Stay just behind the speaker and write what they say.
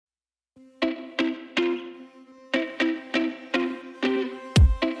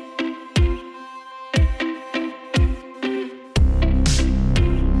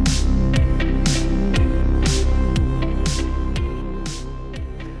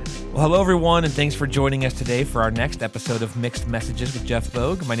Well, hello, everyone, and thanks for joining us today for our next episode of Mixed Messages with Jeff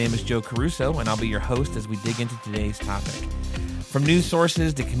Vogue. My name is Joe Caruso, and I'll be your host as we dig into today's topic. From news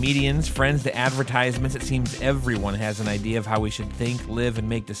sources to comedians, friends to advertisements, it seems everyone has an idea of how we should think, live, and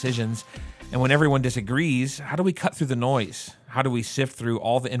make decisions. And when everyone disagrees, how do we cut through the noise? How do we sift through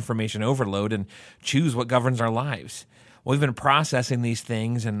all the information overload and choose what governs our lives? Well, we've been processing these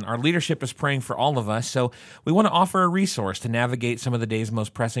things, and our leadership is praying for all of us, so we want to offer a resource to navigate some of the day's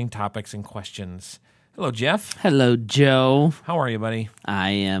most pressing topics and questions. Hello, Jeff. Hello, Joe. How are you, buddy?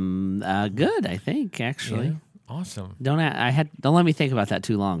 I am good, I think, actually. Yeah, awesome. Don't let me think about that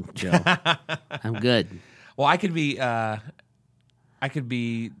too long, Joe. I'm good. Well, I could be,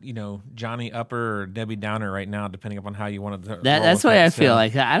 Johnny Upper or Debbie Downer right now, depending upon how you wanted to. That's what I feel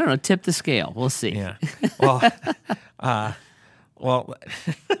like. I don't know. Tip the scale. We'll see. Yeah. Well,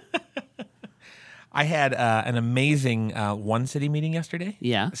 I had an amazing One City meeting yesterday.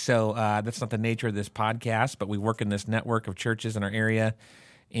 Yeah. So that's not the nature of this podcast, but we work in this network of churches in our area,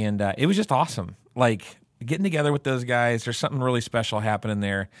 and it was just awesome. Like getting together with those guys. There's something really special happening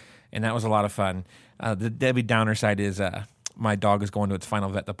there, and that was a lot of fun. The Debbie Downer side is. My dog is going to its final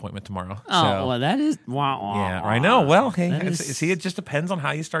vet appointment tomorrow. Oh, well, that is... Wow. Yeah, I know. Well, hey, see, it just depends on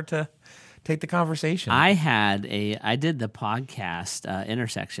how you start to take the conversation. I did the podcast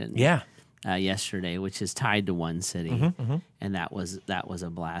Intersection yesterday, which is tied to One City, and that was a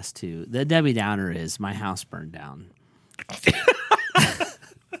blast, too. The Debbie Downer is my house burned down.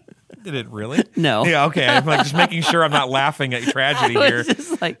 Did it really? No. Yeah, okay. I'm like just making sure I'm not laughing at tragedy here. It's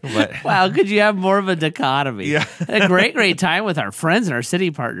just like, wow, could you have more of a dichotomy? Yeah. A great time with our friends and our city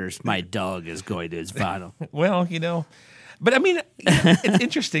partners. My dog is going to his final. Well, but I mean, it's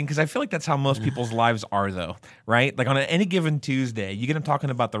interesting because I feel like that's how most people's lives are, though, right? Like on any given Tuesday, you get them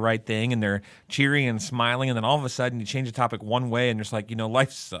talking about the right thing and they're cheering and smiling, and then all of a sudden you change the topic one way and you're just like,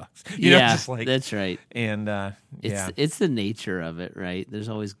 life sucks. Just like, that's right. And it's the nature of it, right? There's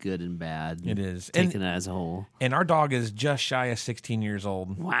always good and bad. It is. Taken as a whole. And our dog is just shy of 16 years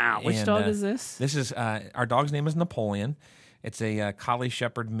old. Wow. Which dog is this? This is, our dog's name is Napoleon. It's a Collie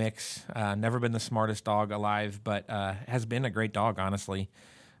Shepherd mix. Never been the smartest dog alive, but has been a great dog, honestly.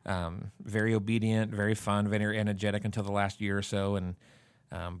 Very obedient, very fun, very energetic until the last year or so. And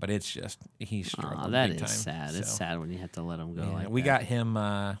but it's just he's struggling. That big time. Is sad. It's sad when you have to let him go. Yeah, we got him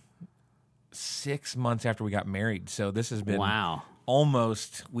 6 months after we got married, so this has been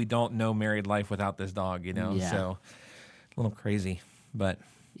almost we don't know married life without this dog. So a little crazy, but.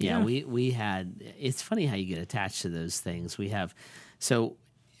 Yeah, we had. It's funny how you get attached to those things. We have in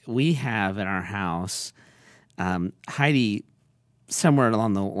our house, Heidi, somewhere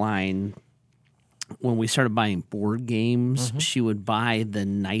along the line, when we started buying board games, she would buy the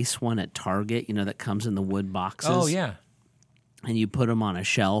nice one at Target, that comes in the wood boxes. Oh, yeah. And you put them on a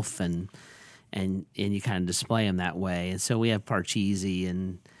shelf and you kind of display them that way. And so we have Parcheesi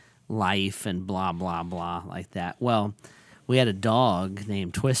and Life and blah, blah, blah like that. Well, we had a dog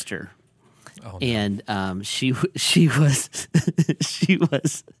named Twister, and she was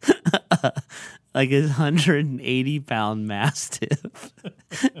like a 180-pound mastiff,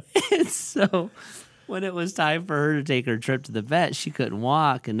 and so when it was time for her to take her trip to the vet, she couldn't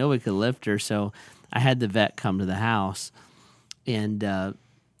walk and nobody could lift her. So I had the vet come to the house, and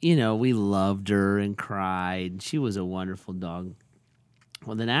we loved her and cried. She was a wonderful dog.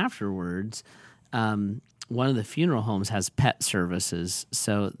 Well, then afterwards. One of the funeral homes has pet services,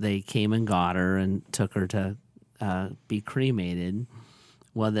 so they came and got her and took her to be cremated.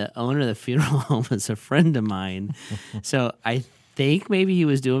 Well, the owner of the funeral home is a friend of mine, so I think maybe he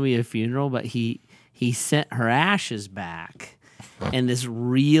was doing me a funeral, but he sent her ashes back in this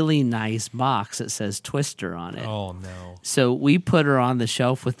really nice box that says Twister on it. Oh, no. So we put her on the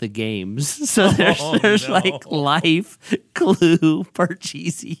shelf with the games. So there's like Life, Clue,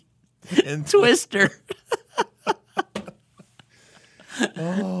 Parcheesi, and Twister.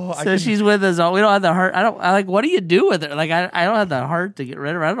 So she's with us all. We don't have the heart. What do you do with her? Like, I don't have the heart to get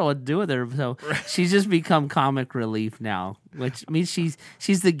rid of her. I don't know what to do with her. So she's just become comic relief now, which means she's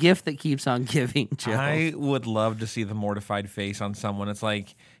the gift that keeps on giving, Joe. I would love to see the mortified face on someone. It's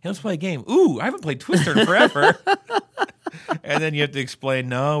like, hey, let's play a game. Ooh, I haven't played Twister in forever. And then you have to explain,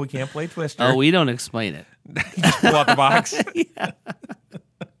 no, we can't play Twister. Oh, we don't explain it. You just pull out the box.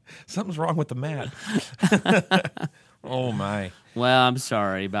 Something's wrong with the mat. Oh, my. Well, I'm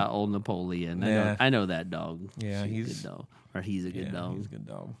sorry about old Napoleon. I know that dog. Yeah, he's a good dog. Or he's a good dog. He's a good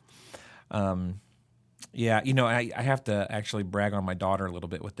dog. I have to actually brag on my daughter a little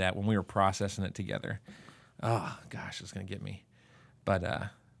bit with that when we were processing it together. Oh, gosh, it's going to get me.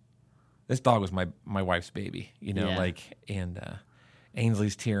 But this dog was my wife's baby,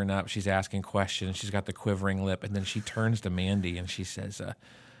 Ainsley's tearing up. She's asking questions. She's got the quivering lip. And then she turns to Mandy and she says,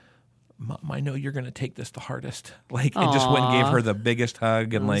 Mom, I know you're going to take this the hardest. Like, and just went and gave her the biggest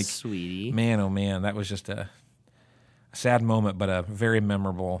hug. And like, sweetie. Man, oh man, that was just a sad moment, but a very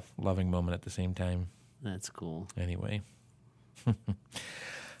memorable, loving moment at the same time. That's cool. Anyway. Well,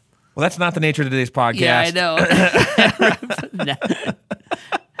 that's not the nature of today's podcast. Yeah, I know.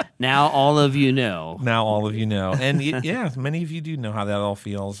 Now all of you know. Now all of you know. And yeah, many of you do know how that all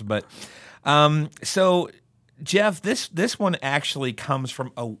feels. But so, Jeff, this one actually comes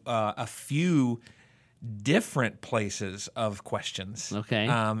from a few different places of questions. Okay.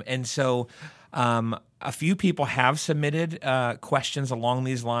 And so a few people have submitted questions along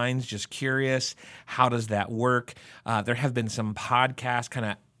these lines, just curious, how does that work? There have been some podcasts kind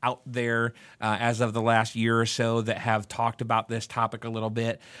of out there as of the last year or so that have talked about this topic a little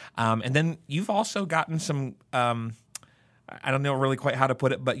bit. And then you've also gotten some, I don't know really quite how to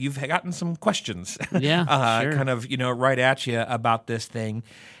put it, but you've gotten some questions sure. kind of, right at you about this thing.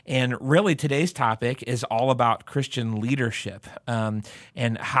 And really today's topic is all about Christian leadership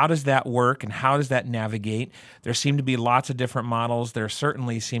and how does that work and how does that navigate? There seem to be lots of different models. There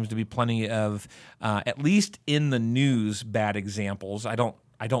certainly seems to be plenty of, at least in the news, bad examples. I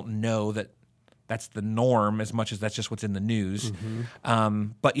don't know that that's the norm as much as that's just what's in the news. Mm-hmm.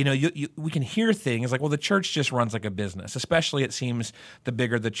 But, we can hear things like, well, the church just runs like a business, especially it seems the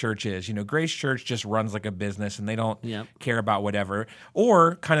bigger the church is. Grace Church just runs like a business and they don't care about whatever.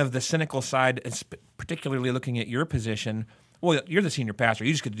 Or kind of the cynical side, particularly looking at your position, well, you're the senior pastor.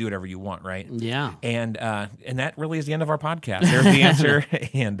 You just get to do whatever you want, right? Yeah. And that really is the end of our podcast. There's the answer.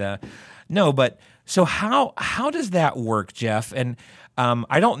 And no, but so how does that work, Jeff? And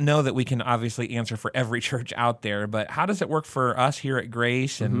I don't know that we can obviously answer for every church out there, but how does it work for us here at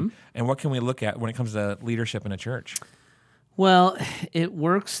Grace, and what can we look at when it comes to leadership in a church? Well, it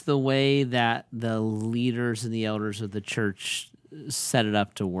works the way that the leaders and the elders of the church set it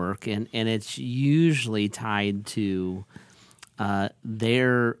up to work, and it's usually tied to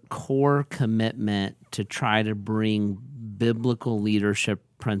their core commitment to try to bring biblical leadership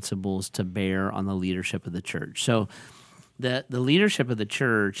principles to bear on the leadership of the church. So the leadership of the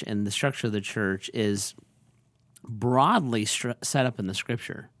church and the structure of the church is broadly set up in the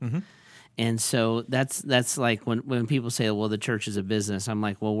Scripture. Mm-hmm. And so that's like when people say, well, the church is a business, I'm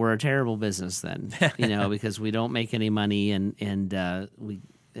like, well, we're a terrible business then, because we don't make any money, and we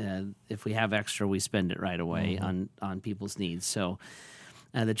if we have extra, we spend it right away on people's needs. So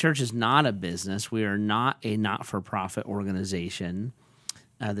the church is not a business. We are not a not-for-profit organization.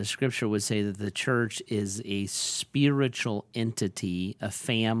 The Scripture would say that the church is a spiritual entity, a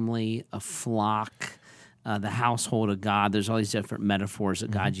family, a flock, the household of God. There's all these different metaphors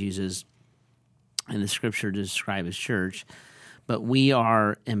that God uses in the Scripture to describe His church. But we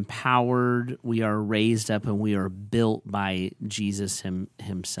are empowered, we are raised up, and we are built by Jesus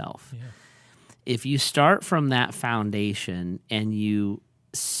Himself. Yeah. If you start from that foundation and you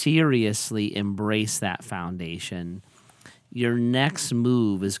seriously embrace that foundation, your next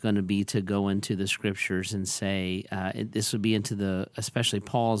move is going to be to go into the Scriptures and say, this would be into especially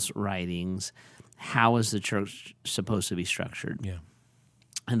Paul's writings, how is the church supposed to be structured? Yeah.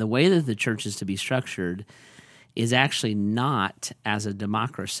 And the way that the church is to be structured is actually not as a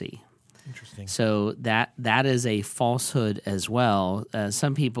democracy. Interesting. So that is a falsehood as well.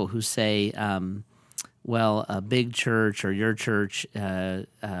 Some people who say, well, a big church or your church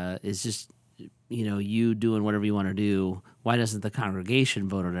is just, you doing whatever you want to do. Why doesn't the congregation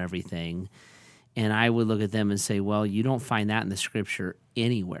vote on everything? And I would look at them and say, well, you don't find that in the Scripture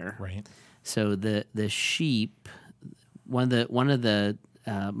anywhere. Right. So the sheep, one of the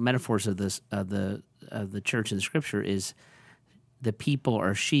metaphors of the church in the Scripture is the people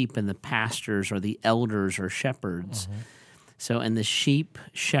are sheep and the pastors or the elders are shepherds. Mm-hmm. So in the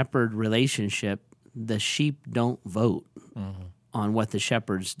sheep-shepherd relationship, the sheep don't vote on what the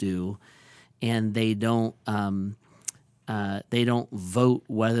shepherds do, and they don't vote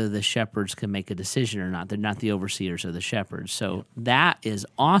whether the shepherds can make a decision or not. They're not the overseers of the shepherds. So that is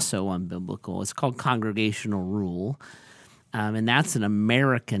also unbiblical. It's called congregational rule, and that's an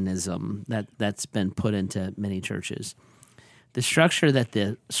Americanism that's been put into many churches. The structure that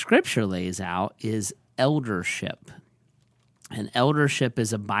the Scripture lays out is eldership. And eldership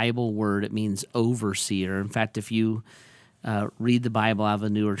is a Bible word. It means overseer. In fact, if you read the Bible out of a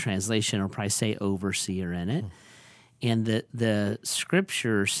newer translation, it'll probably say overseer in it. And the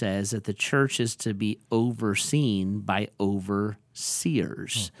Scripture says that the church is to be overseen by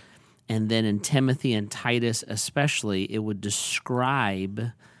overseers. And then in Timothy and Titus especially, it would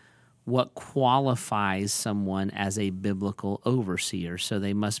describe what qualifies someone as a biblical overseer. So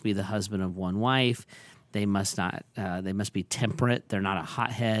they must be the husband of one wife. They must not. They must be temperate. They're not a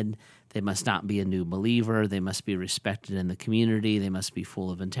hothead. They must not be a new believer. They must be respected in the community. They must be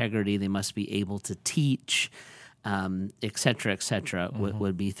full of integrity. They must be able to teach, et cetera,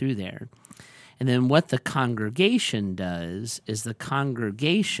 would be through there. And then what the congregation does is the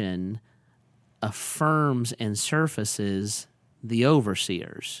congregation affirms and surfaces the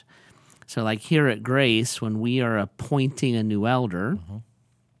overseers. So like here at Grace, when we are appointing a new elder,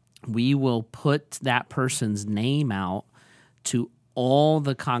 we will put that person's name out to all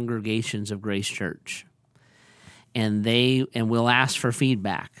the congregations of Grace Church. And we'll ask for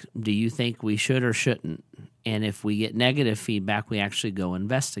feedback. Do you think we should or shouldn't? And if we get negative feedback, we actually go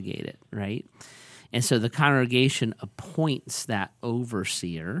investigate it, right? And so the congregation appoints that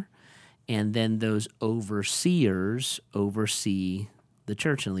overseer, and then those overseers oversee the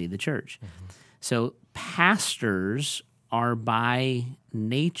church and lead the church. So pastors are by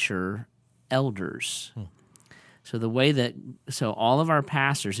nature elders. So all of our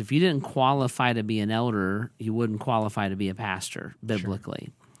pastors, if you didn't qualify to be an elder, you wouldn't qualify to be a pastor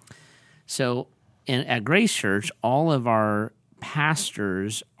biblically. So at Grace Church, all of our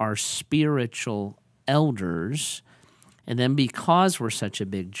pastors are spiritual elders. And then because we're such a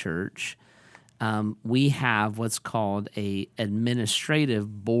big church, we have what's called a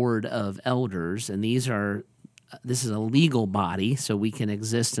administrative board of elders, and this is a legal body, so we can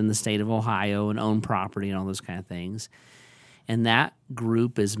exist in the state of Ohio and own property and all those kind of things. And that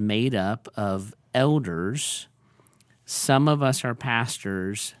group is made up of elders. Some of us are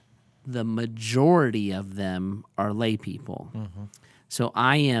pastors. The majority of them are lay people. So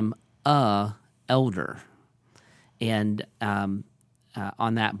I am a elder, and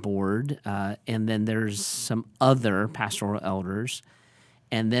on that board, and then there's some other pastoral elders,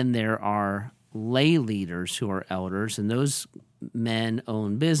 and then there are lay leaders who are elders, and those men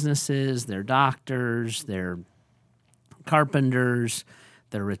own businesses, they're doctors, they're carpenters,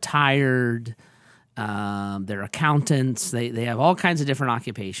 they're retired, they're accountants, they have all kinds of different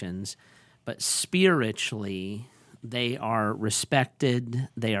occupations, but spiritually they are respected,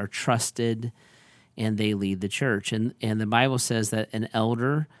 they are trusted, and they lead the church. And the Bible says that an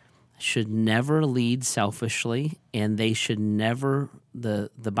elder should never lead selfishly, and they should never, the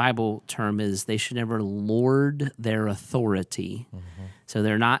Bible term is, they should never lord their authority. So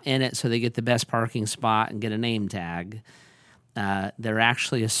they're not in it so they get the best parking spot and get a name tag. They're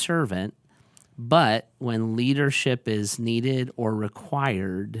actually a servant, but when leadership is needed or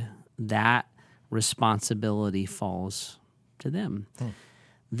required, that responsibility falls to them.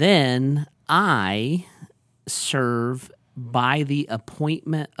 Then I serve by the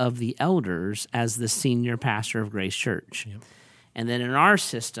appointment of the elders as the senior pastor of Grace Church. And then in our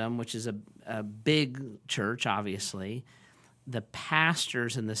system, which is a big church, obviously, the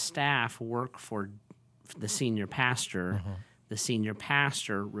pastors and the staff work for the senior pastor. The senior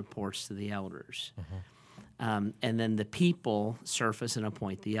pastor reports to the elders. And then the people surface and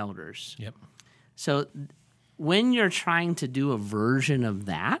appoint the elders. So when you're trying to do a version of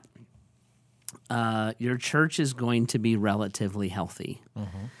that, your church is going to be relatively healthy.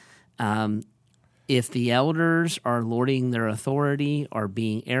 If the elders are lording their authority or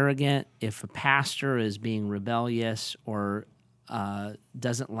being arrogant, if a pastor is being rebellious or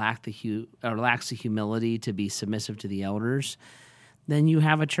doesn't lacks the humility to be submissive to the elders, then you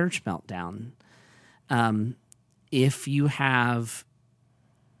have a church meltdown. If you have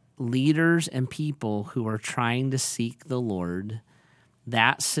leaders and people who are trying to seek the Lord,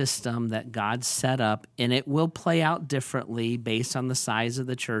 that system that God set up, and it will play out differently based on the size of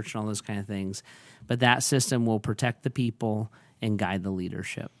the church and all those kind of things, but that system will protect the people and guide the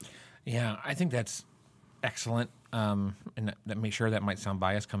leadership. Yeah, I think that's excellent. And that make sure that might sound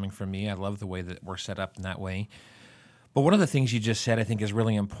biased coming from me. I love the way that we're set up in that way. But one of the things you just said I think is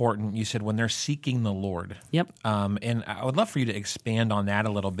really important. You said when they're seeking the Lord. And I would love for you to expand on that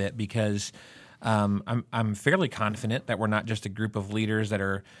a little bit, because I'm fairly confident that we're not just a group of leaders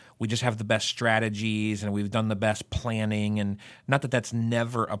we just have the best strategies and we've done the best planning, and not that that's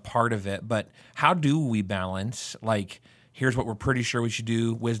never a part of it, but how do we balance, like, here's what we're pretty sure we should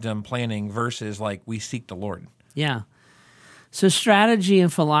do, wisdom, planning, versus like we seek the Lord? Yeah. So strategy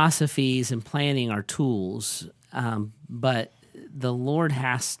and philosophies and planning are tools, but the Lord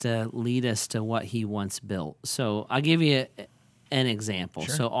has to lead us to what He wants built. So I'll give you an example.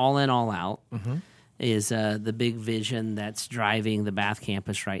 Sure. So All In, All Out is the big vision that's driving the Bath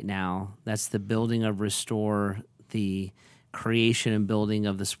campus right now. That's the building of Restore, the creation and building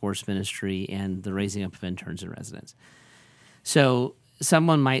of the sports ministry, and the raising up of interns and residents. So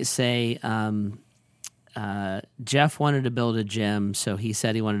someone might say, Jeff wanted to build a gym, so he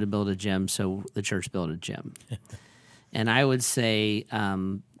said he wanted to build a gym, so the church built a gym. And I would say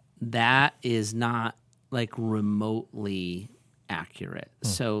that is not like remotely accurate.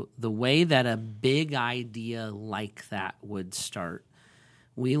 So the way that a big idea like that would start,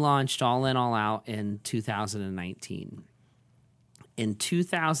 we launched All In, All Out in 2019. In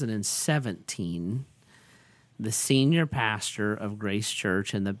 2017, the senior pastor of Grace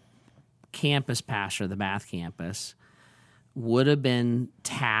Church and the campus pastor of the Bath campus would have been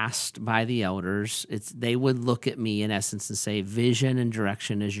tasked by the elders. They would look at me in essence and say, vision and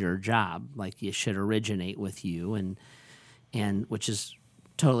direction is your job. Like, it should originate with you, and which is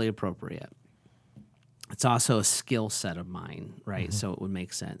totally appropriate. It's also a skill set of mine, right? Mm-hmm. So it would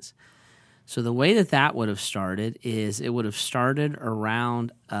make sense. So the way that would have started is it would have started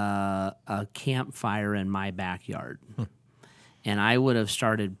around a campfire in my backyard. And I would have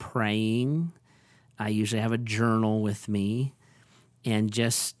started praying. I usually have a journal with me, and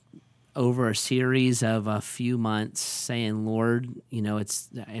just over a series of a few months saying, Lord,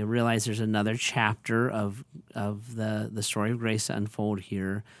 I realize there's another chapter of the story of grace to unfold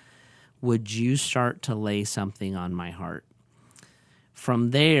here. Would you start to lay something on my heart? From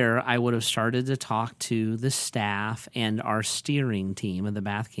there, I would have started to talk to the staff and our steering team of the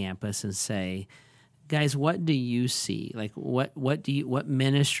Bath campus and say, guys, what do you see? Like, what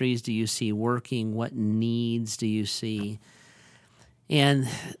ministries do you see working? What needs do you see? And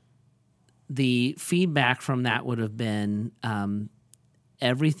the feedback from that would have been,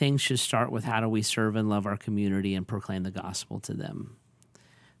 everything should start with how do we serve and love our community and proclaim the gospel to them.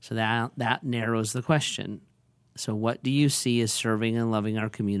 So that narrows the question. So what do you see as serving and loving our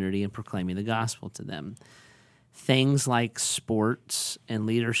community and proclaiming the gospel to them? Things like sports and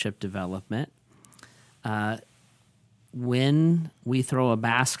leadership development. When we throw a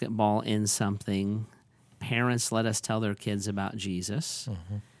basketball in something, parents let us tell their kids about Jesus.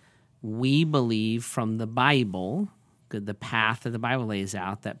 Mm-hmm. We believe from the Bible, the path that the Bible lays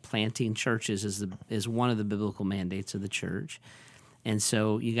out, that planting churches is one of the biblical mandates of the church. And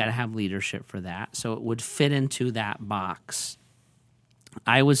so you got to have leadership for that. So it would fit into that box.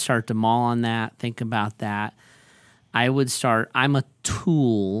 I would start to mull on that, think about that. I'm a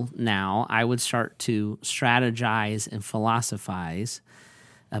tool now. I would start to strategize and philosophize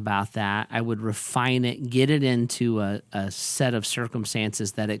about that. I would refine it, get it into a set of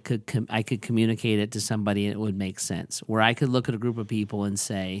circumstances that I could communicate it to somebody and it would make sense. Where I could look at a group of people and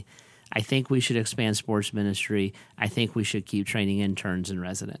say, I think we should expand sports ministry. I think we should keep training interns and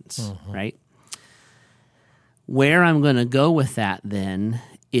residents, right? Where I'm going to go with that then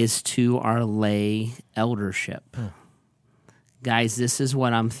is to our lay eldership. Guys, this is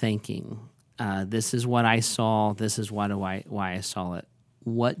what I'm thinking. This is what I saw. This is why I saw it.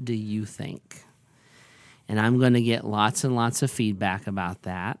 What do you think? And I'm going to get lots and lots of feedback about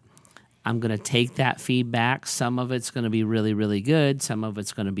that. I'm going to take that feedback. Some of it's going to be really, really good. Some of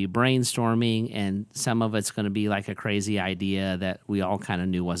it's going to be brainstorming, and some of it's going to be like a crazy idea that we all kind of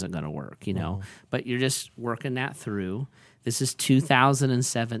knew wasn't going to work, But you're just working that through. This is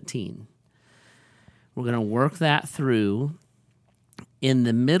 2017. We're going to work that through. In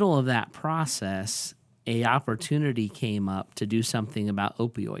the middle of that process, an opportunity came up to do something about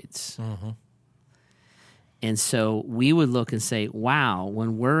opioids. Mm-hmm. And so we would look and say, wow,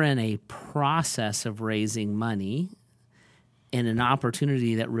 when we're in a process of raising money and an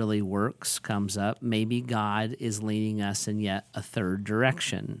opportunity that really works comes up, maybe God is leading us in yet a third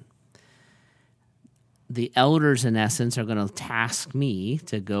direction. The elders, in essence, are going to task me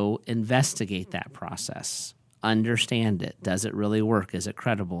to go investigate that process, understand it. Does it really work? Is it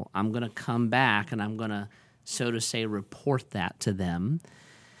credible? I'm going to come back and I'm going to, so to say, report that to them.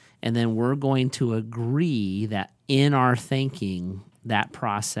 And then we're going to agree that in our thinking, that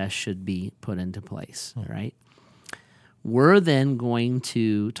process should be put into place, right? We're then going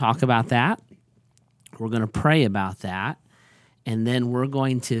to talk about that. We're going to pray about that. And then we're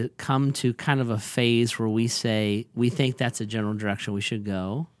going to come to kind of a phase where we say, we think that's a general direction we should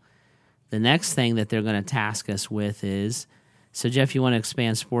go. The next thing that they're going to task us with is, so Jeff, you want to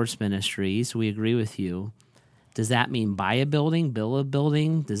expand sports ministries. We agree with you. Does that mean buy a building, build a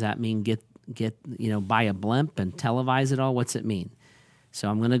building? Does that mean buy a blimp and televise it all? What's it mean? So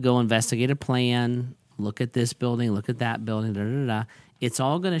I'm going to go investigate a plan, look at this building, look at that building, da-da-da-da. It's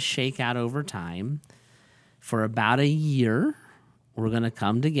all going to shake out over time. For about a year, we're going to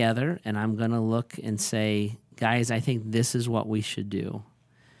come together, and I'm going to look and say, guys, I think this is what we should do.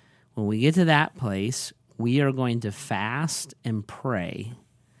 When we get to that place, we are going to fast and pray.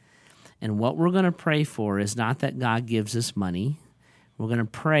 And what we're going to pray for is not that God gives us money. We're going to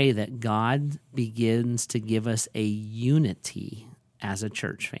pray that God begins to give us a unity as a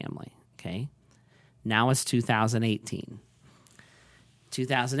church family, okay? Now it's 2018.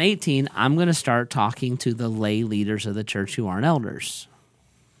 2018, I'm going to start talking to the lay leaders of the church who aren't elders.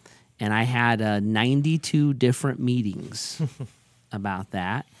 And I had 92 different meetings about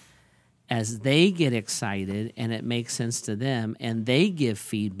that. As they get excited and it makes sense to them and they give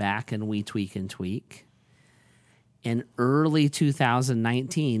feedback and we tweak and tweak, in early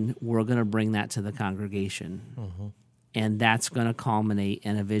 2019, we're going to bring that to the congregation. Mm-hmm. And that's going to culminate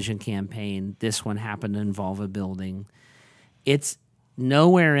in a vision campaign. This one happened to involve a building. It's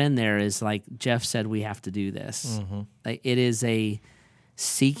nowhere in there is like Jeff said we have to do this. Mm-hmm. Like, it is a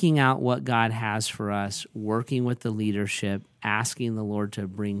seeking out what God has for us, working with the leadership, asking the Lord to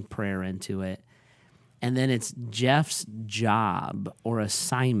bring prayer into it. And then it's Jeff's job or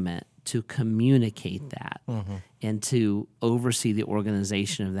assignment to communicate that and to oversee the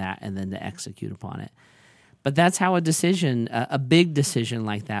organization of that and then to execute upon it. But that's how a decision, a big decision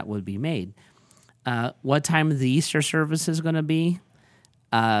like that would be made. What time the Easter service is going to be?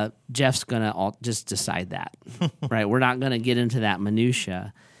 Jeff's going to just decide that, right? We're not going to get into that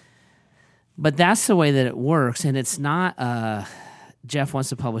minutia. But that's the way that it works, and it's not Jeff wants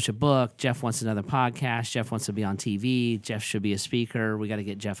to publish a book, Jeff wants another podcast, Jeff wants to be on TV, Jeff should be a speaker, we got to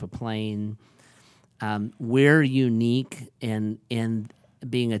get Jeff a plane. We're unique in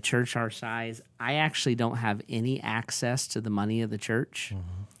being a church our size. I actually don't have any access to the money of the church.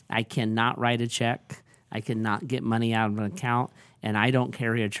 Mm-hmm. I cannot write a check. I cannot get money out of an account, and I don't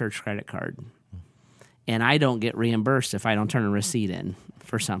carry a church credit card. And I don't get reimbursed if I don't turn a receipt in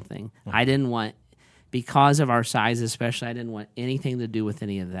for something. Mm-hmm. I didn't want, because of our size especially, I didn't want anything to do with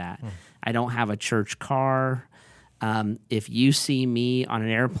any of that. Mm-hmm. I don't have a church car. If you see me on an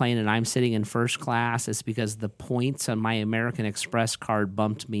airplane and I'm sitting in first class, it's because the points on my American Express card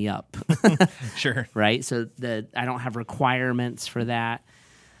bumped me up. Sure. Right? So I don't have requirements for that.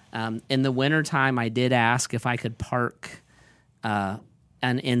 In the wintertime, I did ask if I could park an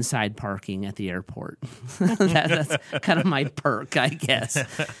inside parking at the airport. That's kind of my perk, I guess.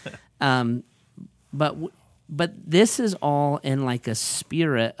 But this is all in like a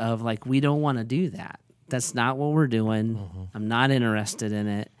spirit of like, we don't want to do that. That's not what we're doing. Mm-hmm. I'm not interested in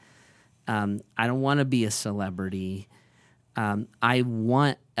it. I don't want to be a celebrity. I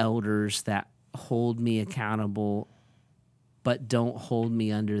want elders that hold me accountable but don't hold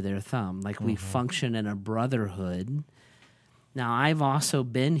me under their thumb. Like, we function in a brotherhood. Now, I've also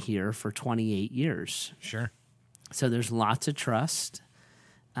been here for 28 years. Sure. So there's lots of trust.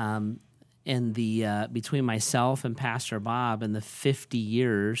 And between myself and Pastor Bob and the 50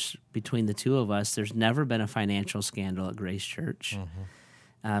 years between the two of us, there's never been a financial scandal at Grace Church.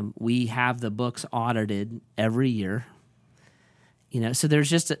 Mm-hmm. We have the books audited every year. So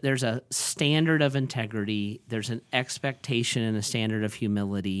there's a standard of integrity. There's an expectation and a standard of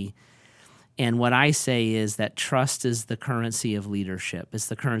humility. And what I say is that trust is the currency of leadership. It's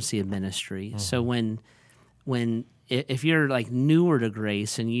the currency of ministry. Mm-hmm. So if you're like newer to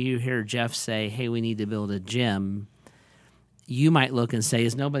Grace and you hear Jeff say, hey, we need to build a gym, you might look and say,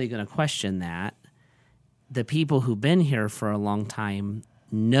 is nobody going to question that? The people who've been here for a long time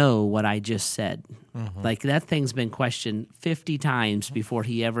know what I just said. Mm-hmm. Like, that thing's been questioned 50 times before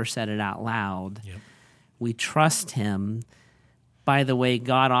he ever said it out loud. Yep. We trust him. By the way,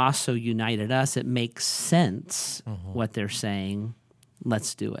 God also united us. It makes sense what they're saying.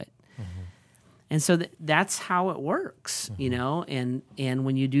 Let's do it. Mm-hmm. And so that's how it works, and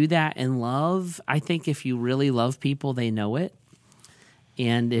when you do that in love, I think if you really love people, they know it.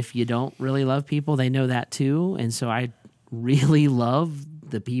 And if you don't really love people, they know that too. And so I really love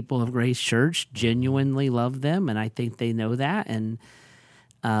the people of Grace Church, genuinely love them, and I think they know that. And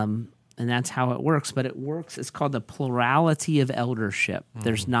that's how it works. But it works, it's called the plurality of eldership. Mm-hmm.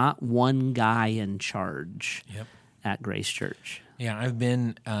 There's not one guy in charge at Grace Church. Yeah, I've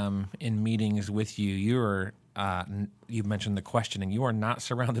been in meetings with you. You mentioned the questioning. You are not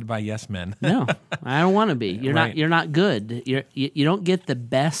surrounded by yes men. No, I don't want to be. You're right. You're not good. You don't get the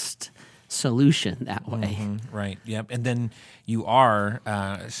best solution that way. Mm-hmm. Right. Yep. And then you are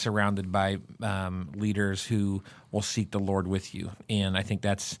surrounded by leaders who will seek the Lord with you, and I think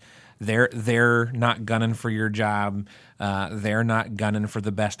that's. They're not gunning for your job. They're not gunning for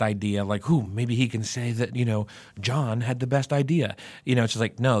the best idea. Like, maybe he can say that, John had the best idea. It's just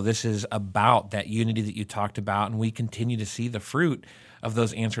like, no, this is about that unity that you talked about, and we continue to see the fruit of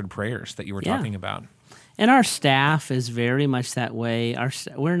those answered prayers that you were talking about. And our staff is very much that way.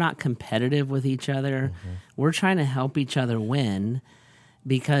 We're not competitive with each other. Mm-hmm. We're trying to help each other win.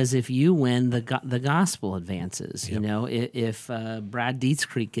 Because if you win, the gospel advances. You know, if Brad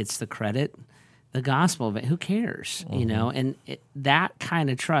Dietzkrieg gets the credit, the gospel, who cares? You know, and that kind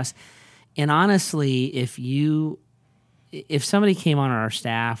of trust. And honestly, if somebody came on our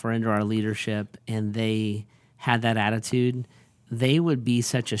staff or into our leadership and they had that attitude, they would be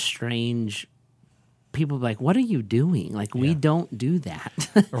such a strange. People would be like, what are you doing? Like, we don't do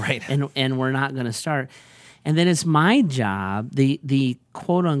that. Right. And we're not going to start. And then it's my job, the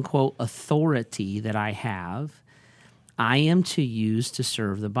quote-unquote authority that I have, I am to use to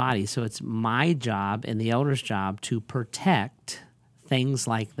serve the body. So it's my job and the elders' job to protect things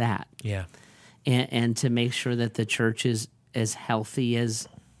like that. Yeah. And to make sure that the church is as healthy as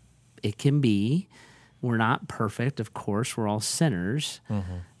it can be. We're not perfect, of course. We're all sinners.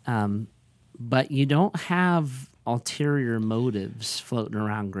 But you don't have ulterior motives floating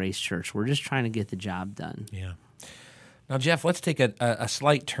around Grace Church. We're just trying to get the job done. Yeah. Now, Jeff, let's take a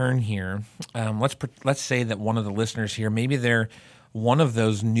slight turn here. Let's say that one of the listeners here, maybe they're one of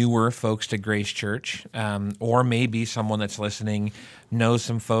those newer folks to Grace Church, or maybe someone that's listening knows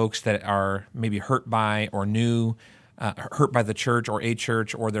some folks that are maybe hurt by or hurt by the church or a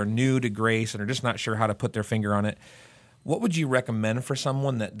church, or they're new to Grace and are just not sure how to put their finger on it. What would you recommend for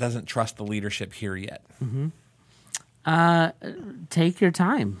someone that doesn't trust the leadership here yet? Take your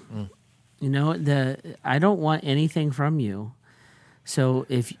time. You know, I don't want anything from you. So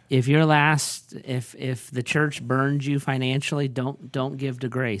if the church burns you financially, don't give to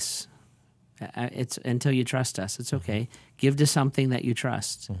Grace. It's until you trust us. It's okay. Give to something that you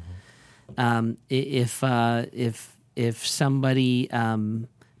trust. If somebody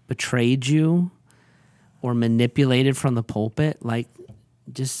betrayed you or manipulated from the pulpit, like,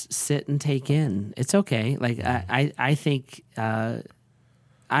 just sit and take in. It's okay. Like, I think I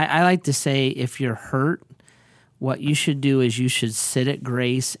like to say, if you're hurt, what you should do is you should sit at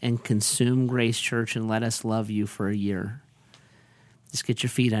Grace and consume Grace Church and let us love you for a year. Just get your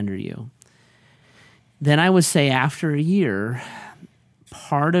feet under you. Then I would say, after a year,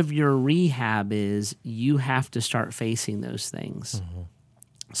 part of your rehab is you have to start facing those things.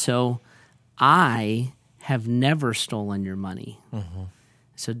 So I have never stolen your money.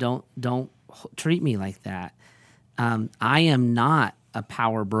 So don't treat me like that. I am not a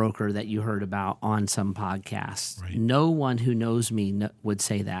power broker that you heard about on some podcast. Right. No one who knows me would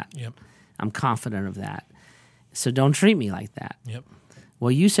say that. Yep. I'm confident of that. So don't treat me like that. Yep.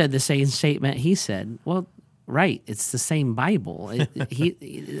 Well, you said the same statement he said. Well, right. It's the same Bible.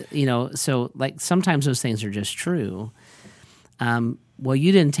 So like, sometimes those things are just true. Well,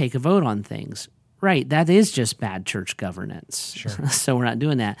 you didn't take a vote on things. Right. That is just bad church governance. Sure. So we're not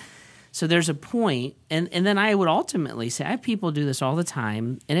doing that. So there's a point, and then I would ultimately say, I have people do this all the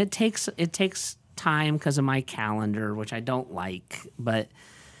time, and it takes time because of my calendar, which I don't like. But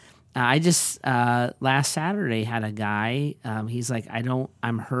I just last Saturday had a guy. He's like,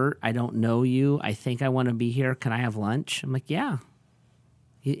 I'm hurt. I don't know you. I think I want to be here. Can I have lunch? I'm like, yeah.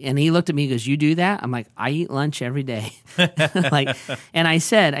 And he looked at me. He goes, "You do that?" I'm like, "I eat lunch every day." And I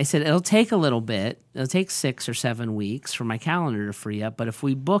said, it'll take a little bit. It'll take 6 or 7 weeks for my calendar to free up. But if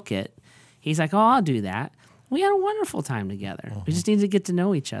we book it, he's like, "Oh, I'll do that." We had a wonderful time together. We just needed to get to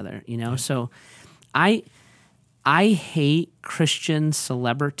know each other, you know. So, I hate Christian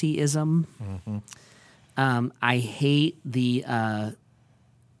celebrityism. I hate the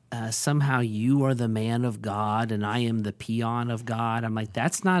somehow you are the man of God and I am the peon of God. I'm like,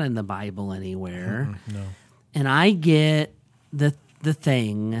 that's not in the Bible anywhere. No. And I get the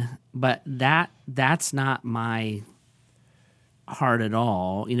thing, but that's not my heart at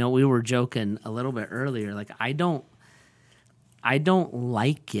all. You know, we were joking a little bit earlier. Like, I don't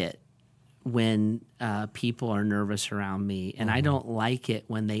like it when people are nervous around me, and I don't like it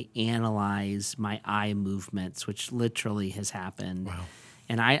when they analyze my eye movements, which literally has happened. Wow.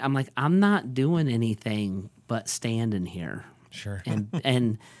 And I'm like, I'm not doing anything but standing here. Sure.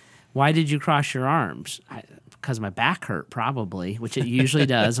 And why did you cross your arms? Because my back hurt, probably, which it usually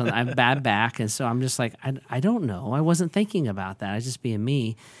does. I have a bad back, and so I'm just like, I don't know. I wasn't thinking about that. I was just being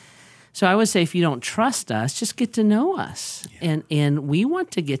me. So I would say, if you don't trust us, just get to know us. Yeah. And we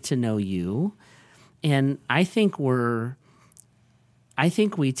want to get to know you. And I think we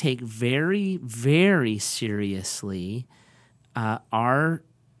take very, very seriously our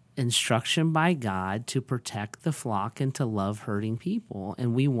instruction by God to protect the flock and to love hurting people.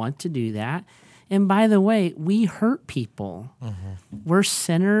 And we want to do that. And by the way, we hurt people. We're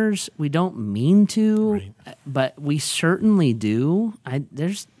sinners. We don't mean to, right, but we certainly do.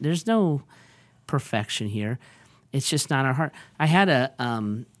 There's no perfection here. It's just not our heart. I had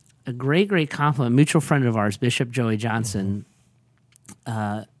a great compliment. A mutual friend of ours, Bishop Joey Johnson,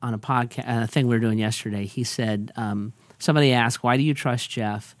 on a podcast, a thing we were doing yesterday. He said, somebody asked, "Why do you trust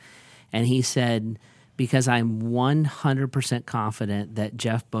Jeff?" And he said, "Because I'm 100% confident that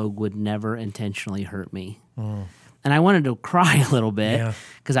Jeff Bogue would never intentionally hurt me." And I wanted to cry a little bit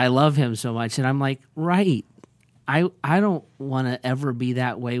because I love him so much. And I'm like, right, I don't want to ever be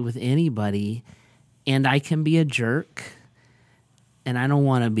that way with anybody. And I can be a jerk, and I don't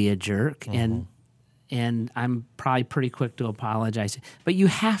want to be a jerk. And I'm probably pretty quick to apologize. But you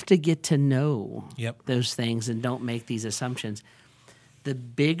have to get to know those things and don't make these assumptions. The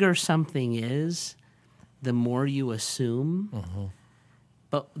bigger something is, the more you assume.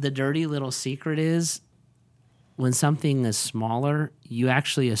 But the dirty little secret is, when something is smaller, you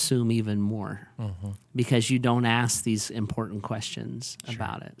actually assume even more because you don't ask these important questions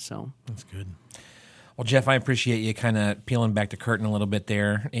about it. So that's good. Well, Jeff, I appreciate you kind of peeling back the curtain a little bit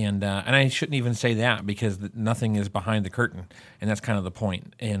there, and I shouldn't even say that because nothing is behind the curtain, and that's kind of the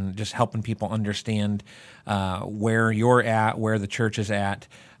point. And just helping people understand where you're at, where the church is at,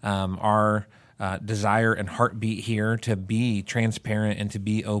 our desire and heartbeat here to be transparent and to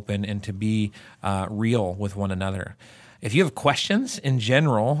be open and to be real with one another. If you have questions in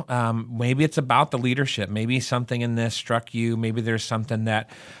general, maybe it's about the leadership. Maybe something in this struck you. Maybe there's something that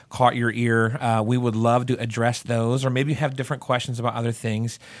caught your ear. We would love to address those. Or maybe you have different questions about other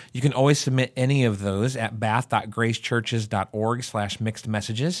things. You can always submit any of those at bath.gracechurches.org/mixed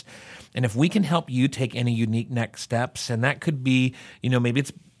messages. And if we can help you take any unique next steps, and that could be, maybe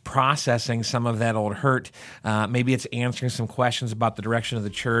it's processing some of that old hurt. Maybe it's answering some questions about the direction of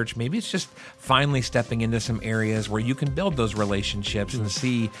the church. Maybe it's just finally stepping into some areas where you can build those relationships and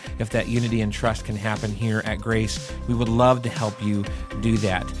see if that unity and trust can happen here at Grace. We would love to help you do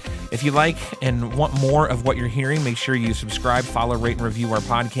that. If you like and want more of what you're hearing, make sure you subscribe, follow, rate, and review our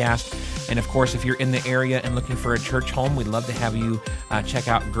podcast. And of course, if you're in the area and looking for a church home, we'd love to have you check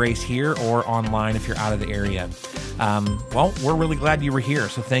out Grace here or online if you're out of the area. Well, we're really glad you were here.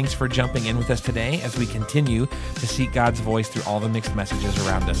 So thanks for jumping in with us today as we continue to seek God's voice through all the mixed messages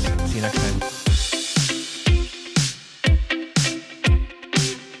around us. See you next time.